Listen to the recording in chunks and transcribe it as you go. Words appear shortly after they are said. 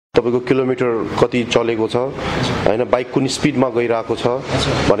तपाईको किलोमिटर कति चलेको छ हैन बाइक कुन स्पिडमा गइराको छ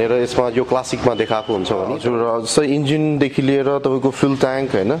भनेर यसमा यो क्लासिकमा देखाएको हुन्छ भने जस्तै इन्जिन देखि लिएर तपाईको फ्युल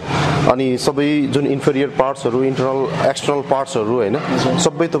ट्याङ्क हैन अनि सबै जुन इन्फेरियर पार्ट्सहरु इन्टरनल एक्सटर्नल पार्ट्सहरु हैन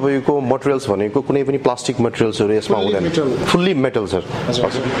सबै तपाईको मटेरियल्स भनेको कुनै पनि प्लास्टिक मटेरियल्सहरु यसमा हुँदैन फुल्ली मेटल सर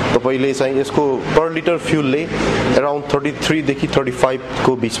तपाईले चाहिँ यसको पर लिटर फ्युलले अराउन्ड 33 देखि 35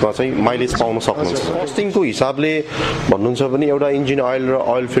 को बीचमा चाहिँ माइलेज पाउन सक्नुहुन्छ कस्टिङको हिसाबले भन्नुहुन्छ भने एउटा इन्जिन ऑयल र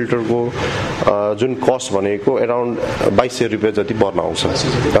ऑयल फिल्टर को जुन कस्ट भनेको अराउन्ड 2200 रुपैयाँ जति पर्न आउँछ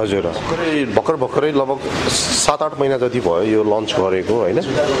हजुर भर्खरै लगभग 7-8 महिना जति भयो यो लन्च गरेको हैन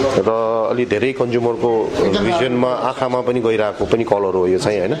र अलि धेरै कन्ज्युमरको भिजनमा आँखामा पनि गइराको पनि कलर हो यो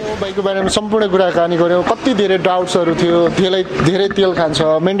चाहिँ हैन बाइकको बारेमा सम्पूर्ण कुराकानी गर्यौं कति धेरै डाउट्सहरु थियो धेरै तेल खान्छ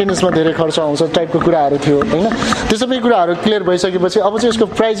मेन्टेनेन्समा धेरै खर्च आउँछ टाइपको कुराहरु थियो हैन त्यो सबै कुराहरु क्लियर भइसकेपछि अब चाहिँ यसको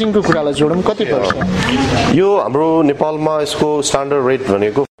प्राइसिङको कुरालाई जोडौं कति पर्छ यो हाम्रो नेपालमा यसको स्ट्यान्डर्ड रेट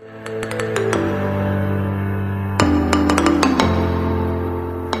भनेको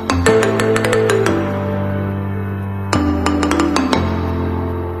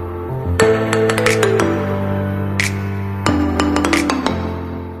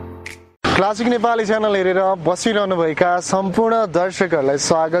क्लासिक नेपाली च्यानल हेरेर बसिरहनु भएका सम्पूर्ण दर्शकहरूलाई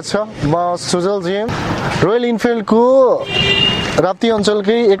स्वागत छ म Sujal GM royal इनफिल्डको Rapti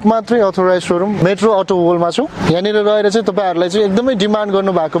अञ्चलकै एकमात्रै authorise showroom metro auto वर्ल्डमा छु यहाँनिर रहेर चाहिँ तपाईहरुलाई चाहिँ एकदमै डिमान्ड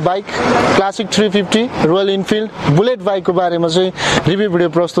गर्नु भएको bike classic 350 royal Enfield bullet बाइकको बारेमा चाहिँ रिभ्यु भिडियो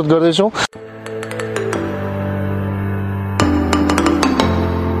प्रस्तुत गर्दै छु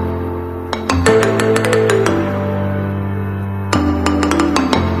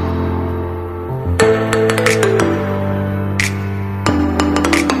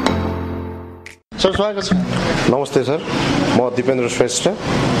स्वागत छ नमस्ते सर म दिपेन्द्र श्रेष्ठ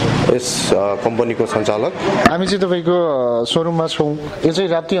यस कम्पनीको सञ्चालक हामी चाहिँ तपाईको सोरुममा छौं यो चाहिँ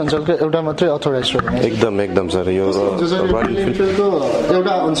राप्ती अञ्चलको एउटा मात्रै अथोराइज सोरुम एकदम सर यो रोयल इनफिल्डको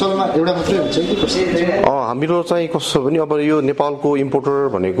एउटा अञ्चलमा एउटा मात्रै हुन्छ कि कस्तो हाम्रो चाहिँ कस्तो भने अब यो नेपालको इम्पोर्टर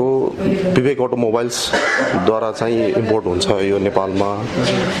भनेको विवेक अटोमोबाइल्स द्वारा चाहिँ इम्पोर्ट हुन्छ यो नेपालमा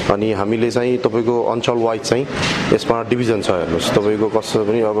अनि हामीले चाहिँ तपाईको अञ्चल वाइज चाहिँ यसमा डिभिजन छ हेर्नुस् तपाईको कस्तो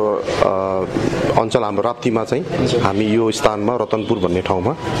पनि अब अञ्चल हाम्रो राप्तीमा चाहिँ हामी यो स्थानमा रतनपुर भन्ने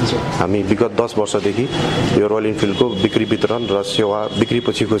ठाउँमा हामी विगत 10 वर्षदेखि यो रोयल इनफिल्डको बिक्री वितरण र सेवा बिक्री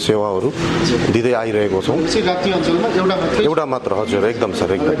पछिको सेवाहरू दिँदै आइरहेको छौं राप्ती अञ्चलमा एउटा मात्र हजुर एकदम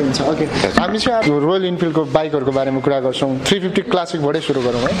सर एकदम ओके हामी चाहिँ रोयल इनफिल्डको बाइकहरुको बारेमा कुरा गर्छौं 350 क्लासिक बाटै सुरु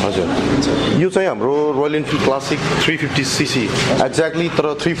गरौँ है हजुर यो चाहिँ हाम्रो royal Enfield classic 350 CC exactly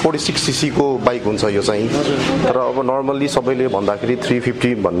तर 346 सीसी को बाइक हुन्छ यो चाहिँ तर अब नर्मली सबैले भन्दाखेरि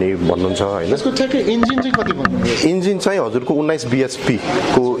 350 भन्नुहुन्छ हैन यसको ठ्याक्कै इन्जिन चाहिँ कति भन्नुहुन्छ इन्जिन चाहिँ हजुरको 19 बीएचपी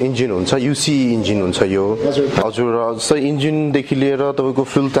को इन्जिन हुन्छ यूसी इन्जिन हुन्छ यो हजुर जस्तै इन्जिन देखि लिएर तपाईको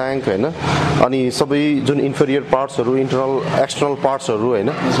फ्युल ट्याङ्क हैन अनि सबै जुन इन्फेरियर पार्ट्सहरु इन्टरनल एक्सटर्नल पार्ट्सहरु हैन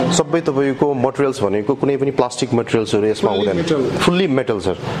सबै तपाईको मटेरियल्स भनेको कुनै पनि प्लास्टिक मटेरियल्सहरु यसमा हुँदैन फुल्ली मेटल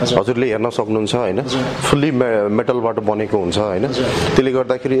सर हजुरले हेर्न सक्नुहुन्छ हैन फुल्ली मेटलबाट बनेको हुन्छ हैन त्यसले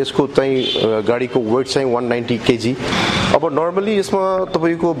गर्दाखेरि यसको चाहिँ गाडीको वेट चाहिँ 190 केजी अब नर्मली यसमा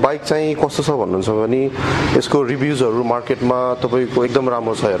तपाईको बाइक चाहिँ कस्तो छ भन्नुहुन्छ भने यसको रिभ्युजहरु मार्केटमा तपाईको एकदम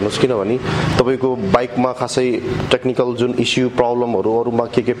राम्रो छ हेर्नुस् किनभने तपाईको बाइकमा खासै टेक्निकल जुन इश्यू प्रब्लमहरु अरुमा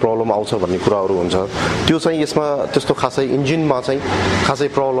के प्रब्लम आउँछ भन्ने कुराहरु हुन्छ त्यो चाहिँ यसमा त्यस्तो खासै इन्जिनमा चाहिँ खासै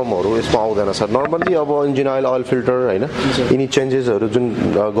प्रब्लमहरु यसमा आउँदैन सर नर्मली अब इन्जिन ऑयल फिल्टर हैन यिनी चेन्जेसहरु जुन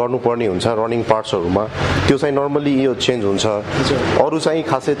गर्नुपर्ने हुन्छ रनिङ पार्ट्सहरुमा त्यो चाहिँ नर्मली यो चेन्ज हुन्छ अरु चाहिँ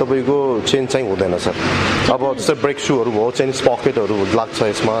खासै तपाईको चेन्ज चाहिँ हुँदैन सर अब जस्तै ब्रेक शूहरु भयो चेन स्पकेटहरु लाग्छ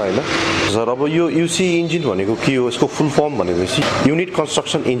यसमा हैन सर अब यो यूसी इन्जिन भनेको के हो यसको फुल फर्म भनेपछि युनिट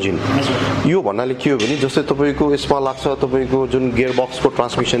कन्स्ट्रक्सन इन्जिन यो भन्नाले के हो भने जस्तै तपाईको यसमा लाग्छ तपाईको जुन गियर बक्सको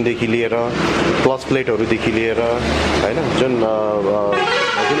ट्रान्समिसन देखि लिएर क्लच प्लेटहरु देखि लिएर हैन जुन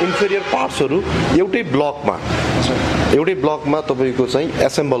इन्फेरियर पार्ट्सहरु एउटै ब्लकमा तपाईको चाहिँ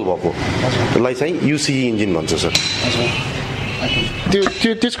एसेम्बल भएको लाई चाहिँ यूसी इन्जिन भन्छ सर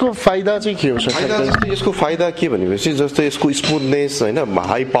त्यो त्यसको फाइदा चाहिँ के हो सर यसको फाइदा के भनेपछि जस्तै यसको स्मुथनेस हैन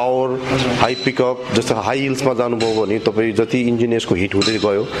हाई पावर हाई पिकअप जस्तो हाई हिल्समा जानुभयो भने तपाई जति इन्जिन यसको हिट हुँदै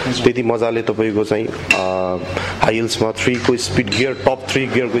गयो त्यति मजाले तपाईको चाहिँ हाई हिल्समा 3 को स्पिड गियर टप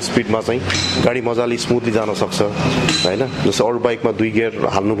 3 गियरको स्पिडमा चाहिँ गाडी मजाले स्मुथली जान सक्छ हैन जस्तो अरु बाइकमा 2 गियर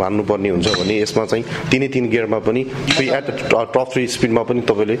हाल्नु पर्ने हुन्छ भने यसमा चाहिँ 3 गियरमा पनि टप 3 स्पिडमा पनि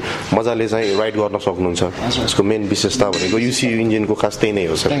तपाईले मजाले चाहिँ राइड गर्न सक्नुहुन्छ यसको मेन विशेषता भनेको यूसी यो इन्जिनको खास त्यही नै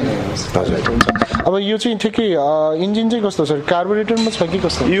हो सर हजुर अब यो चाहिँ ठिकै इन्जिन चाहिँ कस्तो सर कार्बोरेटरमा छ कि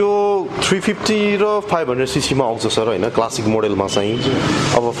कस्तो यो 350 र 500 सीसी मा आउँछ सर हैन क्लासिक मोडलमा चाहिँ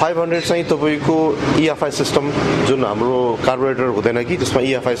अब 500 चाहिँ तपाईको EFI सिस्टम जुन हाम्रो कार्बोरेटर हुँदैन कि त्यसमा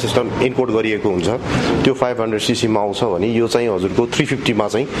EFI सिस्टम इनकोड गरिएको हुन्छ त्यो 500 सीसी मा आउँछ भने यो चाहिँ हजुरको 350 मा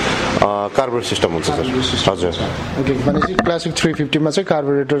चाहिँ कार्बोरेटर सिस्टम हुन्छ सर हजुर ओके भनेपछि क्लासिक 350 मा चाहिँ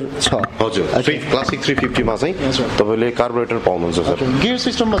कार्बोरेटर छ हजुर क्लासिक 350 मा चाहिँ तपाईले कार्बोरेटर पाउनुहुन्छ सर गियर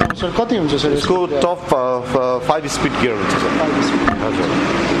सिस्टममा सर कति हुन्छ सर यसको टप 5 स्पिड गियर हुन्छ सर हजुर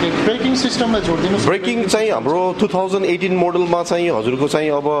ब्रेकिङ सिस्टममा जोड्दिनुस् ब्रेकिङ चाहिँ हाम्रो 2018 मोडलमा चाहिँ हजुरको चाहिँ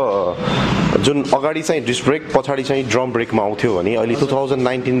अब जुन अगाडि चाहिँ डिस्क ब्रेक पछाडि चाहिँ ड्रम ब्रेकमा आउँथ्यो भने अहिले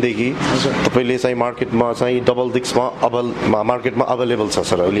 2019 देखि तपाईले चाहिँ मार्केटमा चाहिँ डबल डिस्कमा अब मार्केटमा अवेलेबल छ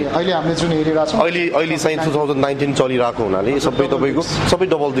सर अहिले हामीले जुन हेरिरहेको छौं अहिले चाहिँ 2019 चलिरहेको हुनाले सबै तपाईको सबै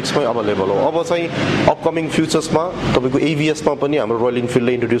डबल डिस्कमै अवेलेबल हो अब चाहिँ अपकमिङ फ्युचर्समा तपाईको AVS मा पनि हाम्रो रोयल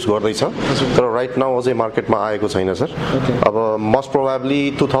इनफिल्डले इन्ट्रोड्युस गर्दैछ तर राइट नाउ अझै मार्केटमा आएको छैन सर अब मोस्ट प्रोबेबली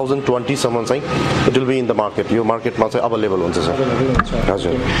 2020 सम्म चाहिँ it will be in the market यो मार्केटमा चाहिँ अवेलेबल हुन्छ सर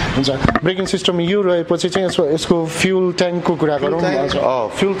हजुर हुन्छ ब्रेकिङ सिस्टम यो रहेपछि चाहिँ यसको फ्युल ट्याङ्कको कुरा गरौँ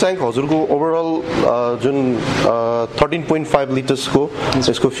फ्युल ट्याङ्क हजुरको ओभरअल जुन 13.5 लिटर्सको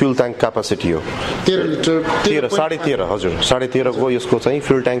यसको फ्युल ट्याङ्क क्यापासिटी हो 13.5 हजुर 13.5 को यसको चाहिँ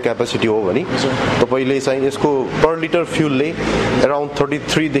फ्युल ट्याङ्क क्यापासिटी हो भने तपाईले चाहिँ यसको पर लिटर फ्युलले अराउन्ड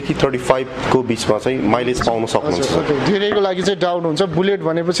 33 देखि 35 को बीचमा चाहिँ माइलेज पाउन सक्नुहुन्छ धेरैको लागि चाहिँ डाउन हुन्छ बुलेट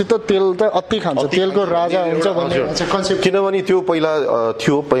भनेपछि त तेल त अति खान्छ तेलको राजा हुन्छ भन्ने कन्सेप्ट किनभने त्यो पहिला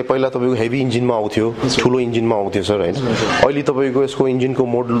थियो पहिला तपाईको हेभी इन्जिनमा आउँथ्यो ठुलो इन्जिनमा आउँथ्यो सर हैन अहिले तपाईको यसको इन्जिनको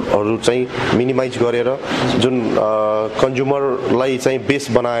मोडलहरु चाहिँ मिनिमाइज गरेर जुन कन्ज्युमरलाई चाहिँ बेस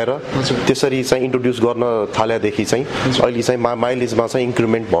बनाएर त्यसरी चाहिँ इन्ट्रोड्युस गर्न थालेदेखि चाहिँ अहिले चाहिँ माइलेजमा चाहिँ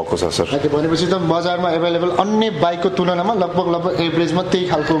इन्क्रिमेन्ट भएको छ सर भनेपछि त बजारमा अवेलेबल अन्य बाइकको तुलनामा लगभग एभरेजमा त्यही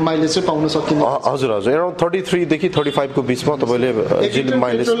खालको माइलेज चाहिँ पाउन सकिन्छ हजुर हजुर अराउन्ड 33 देखि 35 को बीचमा तपाईले इजिली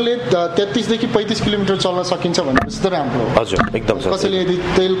माइलेज पेट्रोलले 33 देखि 35 किलोमिटर चल्न सकिन्छ भनेपछि त राम्रो हो हजुर एकदम सर कसैले यदि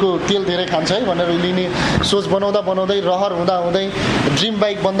तेल धेरै खान्छ है भनेर लिने सोच बनाउँदै रहर हुँदै ड्रिम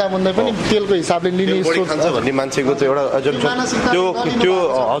बाइक बन्दा पनि तेलको हिसाबले लिने सोच खान्छ भन्ने मान्छेको चाहिँ एउटा त्यो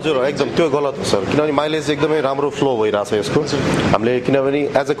हजुर एकदम त्यो गलत हो सर किनभने माइलेज एकदमै राम्रो फ्लो भइरहेछ यसको हामीले किनभने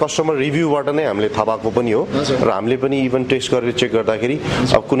एज अ कस्टमर रिभ्यूबाट नै हामीले थाहा पाएको पनि हो र हामीले पनि इभन टेस्ट गरेर चेक गर्दाखेरि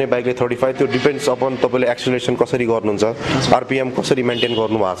अब कुनै बाइकले 35 त्यो डिपेन्ड्स अपन तपाईले एक्सेलरेसन कसरी गर्नुहुन्छ आरपीएम कसरी मेन्टेन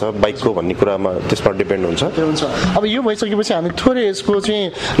गर्नु भएको छ बाइकको भन्ने कुरामा त्यसमा डिपेन्ड हुन्छ अब यो भइसकेपछि हामी थोरै यसको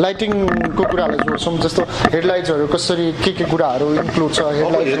चाहिँ लाइटिङको कुरालाई जोड्छौँ जस्तो हेडलाइट्सहरु कसरी के कुराहरु इन्क्लुड छ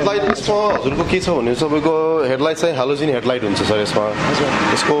हेडलाइट यसमा हजुरको के छ भने सबैको हेडलाइट चाहिँ हेलोजिन हेडलाइट हुन्छ सर यसमा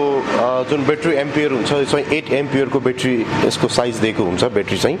यसको जुन ब्याट्री एम्पियर हुन्छ यो चाहिँ 8 एम्पियरको ब्याट्री यसको साइज दिएको हुन्छ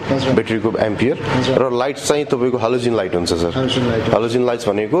ब्याट्रीको एम्पियर र लाइट चाहिँ तपाईको हेलोजिन लाइट हुन्छ सर हेलोजिन लाइट्स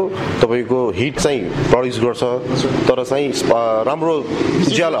भनेको तपाईको हिट चाहिँ प्रोड्युस गर्छ तर चाहिँ राम्रो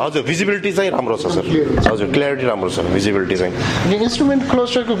उज्यालो हजुर भिजिबिलिटी चाहिँ राम्रो छ सर हजुर क्ल्यारिटी राम्रो छ भिजिबिलिटी चाहिँ इन्स्ट्रुमेन्ट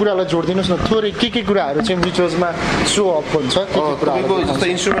क्लस्टरको कुरालाई जोड्दिनुस् न थोरै के कुराहरु चाहिँ मिटर्समा शो अप हुन्छ तपाईको जस्तो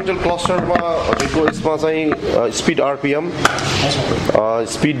इन्स्ट्रुमेन्टल क्लस्टरमा हजुरको यसमा चाहिँ स्पिड आरपीएम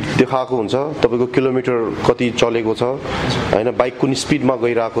स्पिड देखाएको हुन्छ तपाईको किलोमिटर कति चलेको छ हैन बाइक कुन स्पिडमा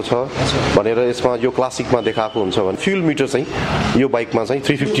गइरहेको छ भनेर यसमा यो क्लासिकमा देखाएको हुन्छ भने फ्युल मिटर चाहिँ यो बाइकमा चाहिँ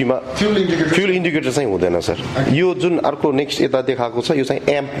 350 मा फ्युल इन्डिकेटर चाहिँ हुँदैन सर यो जुन अर्को नेक्स्ट यता देखाएको छ यो चाहिँ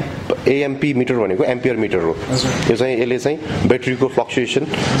एएमपी मिटर भनेको एम्पियर मिटर हो यो चाहिँ यसले चाहिँ ब्याट्रीको फ्लक्चुएसन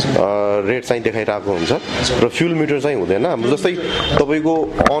रेट चाहिँ देखाइरहेको हुन्छ र फ्युल मिटर चाहिँ हुँदैन हाम्रो जस्तै तपाईको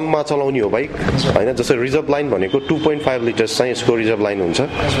अनमा चलाउने हो बाइक हैन जस्तै रिजर्भ लाइन भनेको 2.5 लिटर्स चाहिँ यसको रिजर्भ लाइन हुन्छ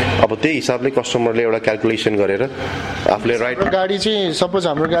अब त्यही हिसाबले कस्टमरले एउटा क्याल्कुलेसन गरेर आफूले राइट गाडी चाहिँ सपोज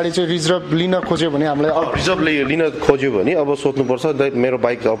हाम्रो गाडी चाहिँ रिजर्भ लिन खोज्यो भने हामीलाई रिजर्भ लिन खोज्यो भने अब सोच्नुपर्छ मेरो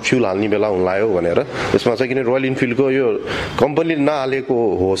बाइक अब फ्युल हाल्ने बेला हुन लाग्यो भनेर यसमा चाहिँ किन रोयल इनफिल्डको यो कम्पनीले नहालेको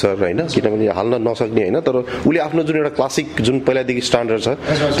हो सर हैन किनभने हाल्न नसक्ने हैन तर उले आफ्नो जुन एउटा क्लासिक जुन पहिलादेखि स्ट्यान्डर्ड छ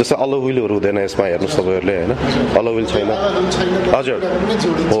जस्तै अलो व्हीलहरु हुँदैन यसमा हेर्नुस् तपाईहरुले हैन अलो व्हील छैन हजुर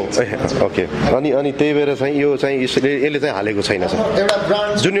हो ओके अनि त्यही भएर चाहिँ यो चाहिँ यसले चाहिँ हालेको छैन सर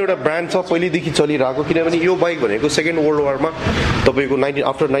जुन एउटा ब्रान्ड छ पहिलेदेखि चलिरहेको किनभने यो बाइक भनेको सेकेन्ड वर्ल्ड वारमा तपाईको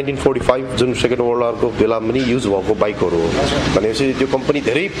आफ्टर 1945 जुन सेकेन्ड वर्ल्ड वारको बेला पनि युज भएको बाइकहरु हो भनेपछि त्यो कम्पनी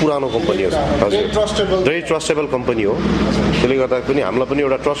धेरै पुरानो कम्पनी हो हजुर धेरै ट्रस्टेबल कम्पनी हो त्यसले गर्दा पनि हामीलाई पनि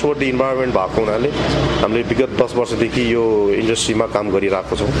एउटा ट्रस्टवर्दी इन्भाइरोमेन्ट भएको हुनाले हामीले विगत 10 वर्षदेखि यो इन्डस्ट्रीमा काम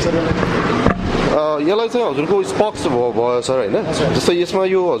गरिरहेको छौं यसलाई चाहिँ हजुरको स्पक्स भयो सर होइन जस्तै यसमा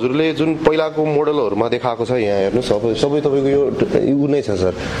यो हजुरले जुन पहिलाको मोडलहरूमा देखाएको छ यहाँ हेर्नुहोस् सबै तपाईँको यो उ नै छ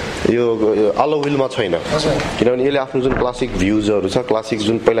सर यो अलो व्हिलमा छैन किनभने यसले आफ्नो जुन क्लासिक भ्युजहरू छ क्लासिक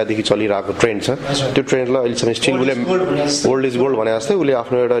जुन पहिलादेखि चलिरहेको ट्रेन्ड छ त्यो ट्रेन्डलाई अहिलेसम्म स्टिल उसले ओल्ड इज गोल्ड भने जस्तै उसले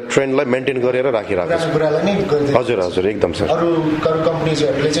आफ्नो एउटा ट्रेन्डलाई मेन्टेन गरेर राखिरहेको छ हजुर हजुर एकदम सर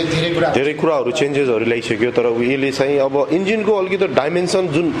धेरै कुराहरू चेन्जेसहरू ल्याइसक्यो तर यसले चाहिँ अब इन्जिनको अलिकति डाइमेन्सन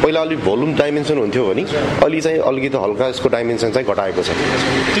जुन पहिला अलिक भोल्युम डाइमेन्सन हुन्थ्यो भने अहिले चाहिँ अलिकति हल्का यसको डाइमेन्सन चाहिँ घटाएको छ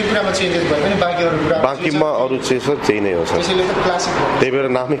बाँकीमा अरू चाहिँ सर त्यही नै हो सर त्यही भएर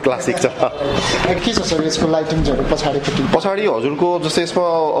नामै क्लासिक छ पछाडि हजुरको जस्तै यसमा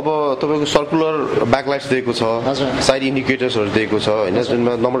अब तपाईँको सर्कुलर ब्याकलाइट्स दिएको छ साइड इन्डिकेटर्सहरू दिएको छ होइन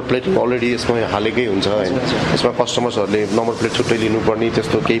जुनमा नम्बर प्लेट अलरेडी यसमा हालेकै हुन्छ होइन यसमा कस्टमर्सहरूले नम्बर प्लेट छुट्टै लिनुपर्ने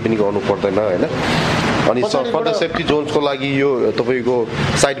त्यस्तो केही पनि गर्नु पर्दैन होइन अनि फर्दर सेफ्टी जोन्सको लागि यो तपाईँको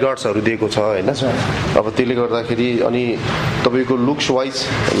साइड गार्ड्सहरू दिएको छ होइन अब त्यसले गर्दाखेरि अनि तपाईँको लुक्स वाइज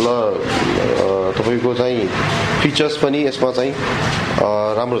ल तपाईँको चाहिँ फिचर्स पनि यसमा चाहिँ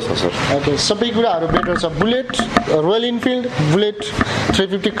राम्रो छ सर ओके सबै कुराहरू बेटर छ bullet royal Enfield bullet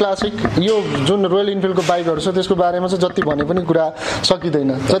 350 classic यो जुन रोयल इनफिल्डको बाइकहरू छ त्यसको बारेमा चाहिँ जति भने पनि कुरा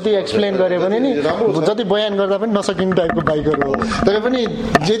सकिँदैन जति एक्सप्लेन गरे भने नि जति बयान गर्दा पनि नसकिने टाइपको बाइकहरू हो तर पनि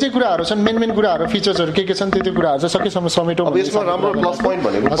जे कुराहरू छन् मेन कुराहरू फिचर्सहरू के छन् त्यो कुराहरू चाहिँ सकेसम्म समेटौँ अब यसमा राम्रो प्लस पोइन्ट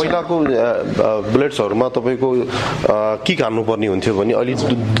भनेको पहिलाको बुलेट्सहरूमा तपाईँको किक हान्नुपर्ने हुन्थ्यो भने अहिले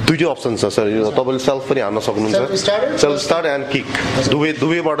दुईटै अप्सन छ सर तपाईँले सेल्फ पनि हान्न सक्नुहुन्छ सेल्फ स्टार्ट एन्ड किक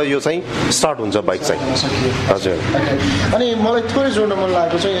दुवैबाट यो चाहिँ स्टार्ट हुन्छ बाइक चाहिँ हजुर अनि मलाई थोरै जोड्न मन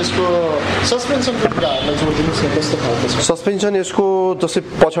लागेको चाहिँ यसको सस्पेन्सनको कुराहरूलाई जोडिदिनुहोस् न कस्तो खालको छ सस्पेन्सन यसको जस्तै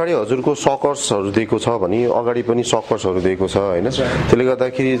पछाडि हजुरको सकर्सहरू दिएको छ भने अगाडि पनि सकर्सहरू दिएको छ होइन त्यसले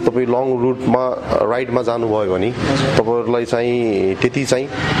गर्दाखेरि तपाईँ लङ रुटमा राइडमा जानुभयो भने तपाईँहरूलाई चाहिँ त्यति चाहिँ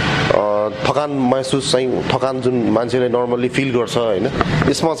थकान महसुस चाहिँ थकान जुन मान्छेले नर्मल्ली फिल गर्छ होइन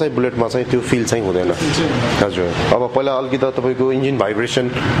यसमा चाहिँ बुलेटमा चाहिँ त्यो फिल चाहिँ हुँदैन हजुर अब पहिला अलिकति तपाईँको इन्जिन भाइब्रेसन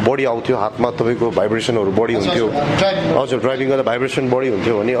बढी आउँथ्यो हातमा तपाईँको भाइब्रेसनहरू बढी हुन्थ्यो हजुर ड्राइभिङ गर्दा भाइब्रेसन बढी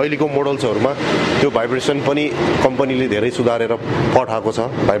हुन्थ्यो भने अहिलेको मोडल्सहरूमा त्यो भाइब्रेसन पनि कम्पनीले धेरै सुधारेर पठाएको छ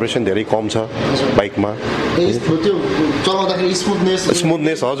भाइब्रेसन धेरै कम छ बाइकमा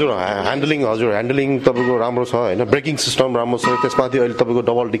स्मुथनेस हजुर ह्यान्डलिङ तपाईँको राम्रो छ होइन ब्रेकिङ सिस्टम राम्रो छ त्यसमाथि अहिले तपाईँको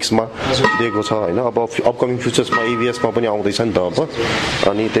डबल डिस्कमा दिएको छ होइन अब अपकमिङ फ्युचर्समा इभिएसमा पनि आउँदैछ नि त अब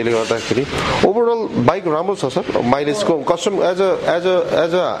अनि त्यसले गर्दाखेरि ओभरअल बाइक राम्रो छ सर माइलेजको कस्टम एज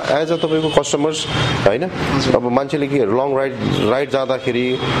अ तपाईँको कस्टमर्स होइन अब मान्छेले के लङ राइड जाँदाखेरि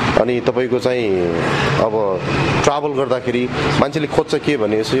अनि तपाईँको चाहिँ अब ट्राभल गर्दाखेरि मान्छेले खोज्छ के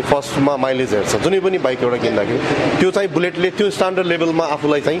भनेपछि फर्स्टमा माइलेज हेर्छ जुनै पनि बाइक एउटा किन्दाखेरि त्यो चाहिँ बुलेटले त्यो स्ट्यान्डर्ड लेभलमा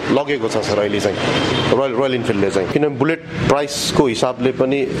आफूलाई चाहिँ लगेको छ सर अहिले चाहिँ रोयल इनफिल्डले चाहिँ किनभने बुलेट प्राइसको हिसाबले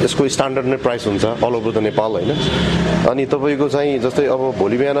पनि यसको स्ट्यान्डर्ड नै प्राइस हुन्छ अल ओभर द नेपाल होइन अनि तपाईँको चाहिँ जस्तै अब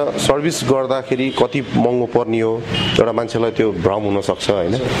भोलि बिहान सर्भिस गर्दाखेरि कति महँगो पर्ने हो एउटा मान्छेलाई त्यो भ्रम हुनसक्छ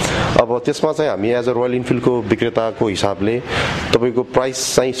होइन अब त्यसमा चाहिँ हामी एज अ रोयल इनफिल्डको विक्रेताको हिसाबले तपाईँको प्राइस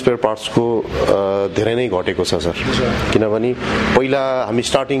चाहिँ स्पेयर पार्ट्सको धेरै नै घटेको छ सर किनभने पहिला हामी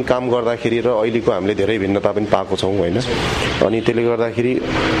स्टार्टिङ काम गर्दाखेरि र अहिलेको हामीले धेरै भिन्नता पनि पाएको छौँ होइन अनि त्यसले गर्दाखेरि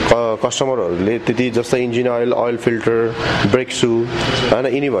कस्टमरहरूले त्यति जस्तै इन्जिन ओइल फिल्टर ब्रेक सू होइन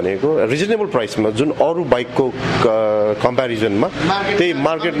यिनी भनेको रिजनेबल प्राइसमा जुन अरू बाइकको कम्पेरिजनमा त्यही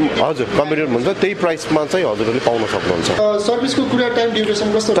मार्केट हजुर कम्पेरिजन हुन्छ त्यही प्राइसमा चाहिँ हजुरहरूले पाउन सक्नुहुन्छ सर्भिसको कुरा टाइम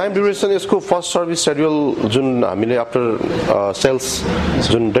ड्युरेसन यसको फर्स्ट सर्भिस सेड्युल जुन हामीले आफ्टर सेल्स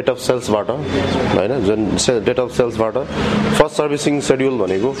जुन डेट अफ सेल्सबाट होइन जुन date of सेल्सबाट first servicing schedule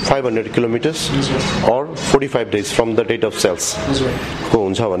भनेको 500 kilometres or 45 days from the date of cells को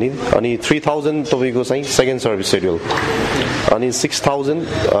हुन्छ भने अनि 3000 तपाईँको चाहिँ सेकेन्ड सर्भिस सेड्युल अनि 6000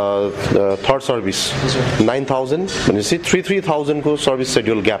 थर्ड सर्भिस 9000 भनेपछि 3000 को सर्भिस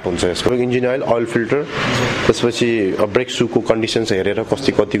सेड्युल ग्याप हुन्छ यसको इन्जिन ओइल फिल्टर त्यसपछि ब्रेक सुको कन्डिसन्स हेरेर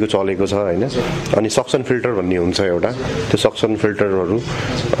कतिको चलेको छ होइन अनि सक्सन फिल्टर भन्ने हुन्छ एउटा त्यो सक्सन फिल्टरहरू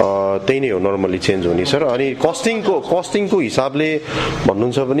त्यही नै हो नर्मली चेन्ज हुने सर अनि कस्टिङको हिसाबले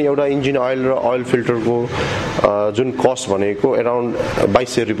भन्नुहुन्छ भने एउटा इन्जिन ओइल र ओइल फिल्टरको जुन कस्ट भनेको एराउन्ड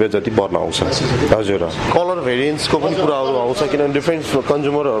 2200 रुपियाँ जति पर्न आउँछ हजुर कलर भेरिएन्ट्सको पनि कुराहरू आउँछ किनभने डिफ्रेन्ट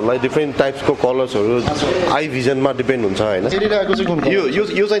कन्ज्युमरहरूलाई डिफ्रेन्ट टाइप्सको कलर्सहरू आई भिजनमा डिपेन्ड हुन्छ होइन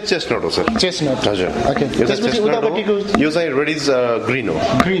यो चाहिँ चेस्टनट हो सर चेस्टनट हजुर यो चाहिँ रेडिज ग्रिन हो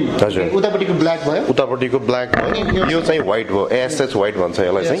हजुर उतापट्टिको ब्ल्याक भयो यो चाहिँ व्हाइट भयो एएसएच व्हाइट भन्छ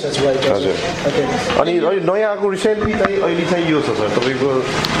यसलाई चाहिँ हजुर अनि नयाँ आएको रिसेन्टली चाहिँ अहिले चाहिँ यो छ सर तपाईँको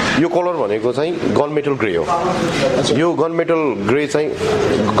यो कलर भनेको चाहिँ गन मेटल ग्रे हो यो गन मेटल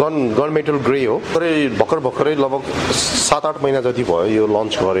ग्रे हो तर भर्खरै लगभग 7-8 महिना जति भयो यो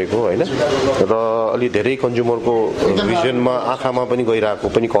लन्च गरेको होइन र अलि धेरै कन्ज्युमरको भिजनमा आँखामा पनि गइरहेको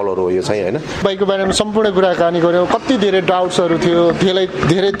पनि कलर हो यो चाहिँ होइन बाइकको बारेमा सम्पूर्ण कुराकानी गऱ्यौँ कति धेरै डाउट्सहरू थियो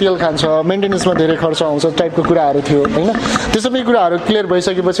धेरै तेल खान्छ मेन्टेनेन्समा धेरै खर्च आउँछ टाइपको कुराहरू थियो होइन त्यो सबै कुराहरू क्लियर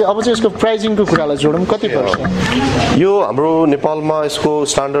भइसकेपछि अब चाहिँ यसको प्राइसिङको कुरालाई जोडौँ कति पर्छ यो हाम्रो नेपालमा यसको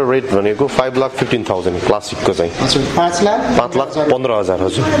स्ट्यान्डर्ड रेट भनेको 5,15,000 क्लासिकको चाहिँ 5,15,000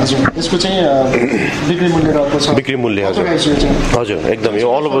 हजुर यसको चाहिँ बिक्री मूल्य हजुर एकदम यो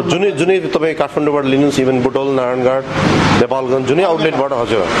अल ओभर जुनै तपाईँ काठमाडौँबाट लिनुहोस् इभन बुटोल नारायणघाट नेपालगञ्ज जुनै आउटलेटबाट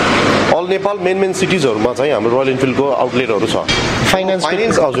हजुर अल नेपाल मेन सिटिजहरूमा चाहिँ हाम्रो रोयल इनफिल्डको आउटलेटहरू छ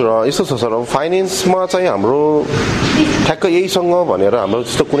फाइनेन्स हजुर यस्तो छ सर अब फाइनेन्समा चाहिँ हाम्रो ठ्याक्क यहीसँग भनेर हाम्रो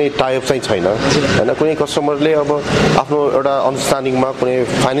जस्तो कुनै टाइप चाहिँ छैन होइन कुनै कस्टमरले अब आफ्नो एउटा अन्डरस्ट्यान्डिङमा कुनै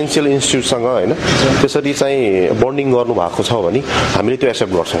फाइनेन्सियल इन्स्टिट्युटसँग होइन त्यसरी चाहिँ बन्डिङ गर्नु भएको छ भने हामीले त्यो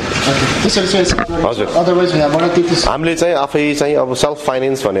एक्सेप्ट गर्छौँ हजुर हामीले चाहिँ आफै चाहिँ अब सेल्फ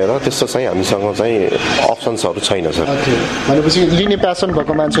फाइनेन्स भनेर त्यस्तो चाहिँ हामीसँग चाहिँ अप्सन्सहरू छैन सर भनेपछि लिने प्यासन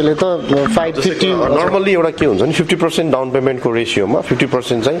भएको मान्छेले त 550 नर्मल्ली एउटा के हुन्छ नि 50% डाउन पेमेन्टको रेसियोमा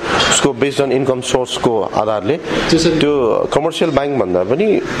 50% चाहिँ उसको बेस्ड अन इन्कम सोर्सको आधारले त्यो कमर्सियल ब्याङ्क भन्दा पनि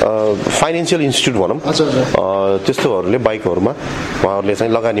फाइनेन्सियल इन्स्टिट्युट भनौँ त्यस्तोहरूले बाइकहरूमा उहाँहरूले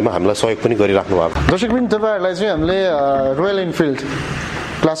चाहिँ लगानीमा हामीलाई सहयोग पनि गरिराख्नु भएको दर्शकबिन तपाईँहरूलाई चाहिँ हामीले रोयल इनफिल्ड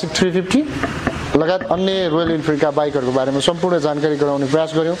क्लासिक 350 लगायत अन्य रोयल इनफिल्डका बाइकहरूको बारेमा सम्पूर्ण जानकारी गराउने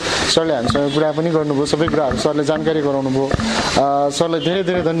प्रयास गऱ्यौँ सरले हामीसँग कुरा पनि गर्नुभयो सबै कुराहरू सरले जानकारी गराउनु भयो सरलाई धेरै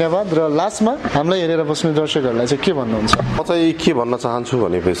धेरै धन्यवाद र लास्टमा हामीलाई हेरेर बस्ने दर्शकहरूलाई चाहिँ के भन्नुहुन्छ म चाहिँ के भन्न चाहन्छु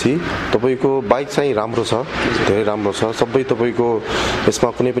भनेपछि तपाईँको बाइक चाहिँ राम्रो छ धेरै राम्रो छ सबै तपाईँको यसमा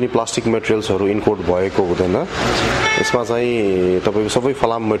कुनै पनि प्लास्टिक मेटेरियल्सहरू इन्पोर्ट भएको हुँदैन यसमा चाहिँ तपाईँको सबै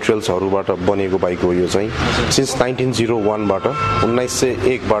फलाम मेटेरियल्सहरूबाट बनेको बाइक हो यो चाहिँ सिन्स 1901बाट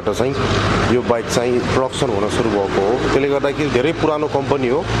 1901बाट चाहिँ यो बाइक चाहिँ प्रोडक्सन हुन सुरु भएको हो त्यसले गर्दाखेरि धेरै पुरानो कम्पनी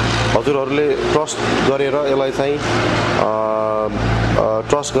हो हजुरहरूले ट्रस्ट गरेर यसलाई चाहिँ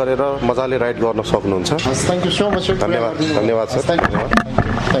ट्रस्ट गरेर मजाले राइड गर्न सक्नुहुन्छ थ्याङ्क यू सो मच धन्यवाद सर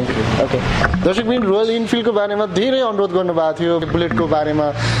थ्याङ्क यू ओके दर्शकबिन रोयल इनफिल्डको बारेमा धेरै अनुरोध गर्नुभएको थियो बुलेटको बारेमा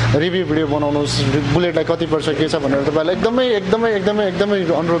रिभ्यू भिडियो बनाउनुहोस् बुलेटलाई कति पर्छ के छ भनेर तपाईँलाई एकदमै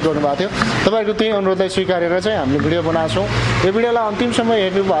अनुरोध गर्नुभएको थियो तपाईँहरूको त्यही अनुरोधलाई स्वीकारेर चाहिँ हामीले भिडियो बनाएको छौँ यो भिडियोलाई अन्तिमसम्म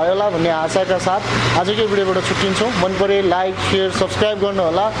हेर्नु भयो होला भन्ने आशाका साथ आजकै भिडियोबाट छुट्टिन्छौँ मन परे लाइक शेयर सब्सक्राइब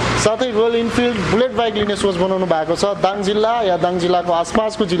गर्नुहोला साथै रोयल इनफिल्ड बुलेट बाइक लिने सोच बनाउनु भएको छ दाङ जिल्ला या दाङ जिल्लाको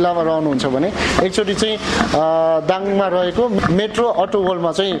आसपासको जिल्लामा रहनुहुन्छ भने एकचोटि चाहिँ दाङमा रहेको मेट्रो अटो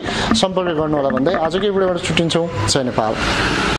वर्ल्डमा चाहिँ सम्पर्क गर्नुहोला भन्दै आजकै भिडियोबाट छुट्टिन्छौँ जय नेपाल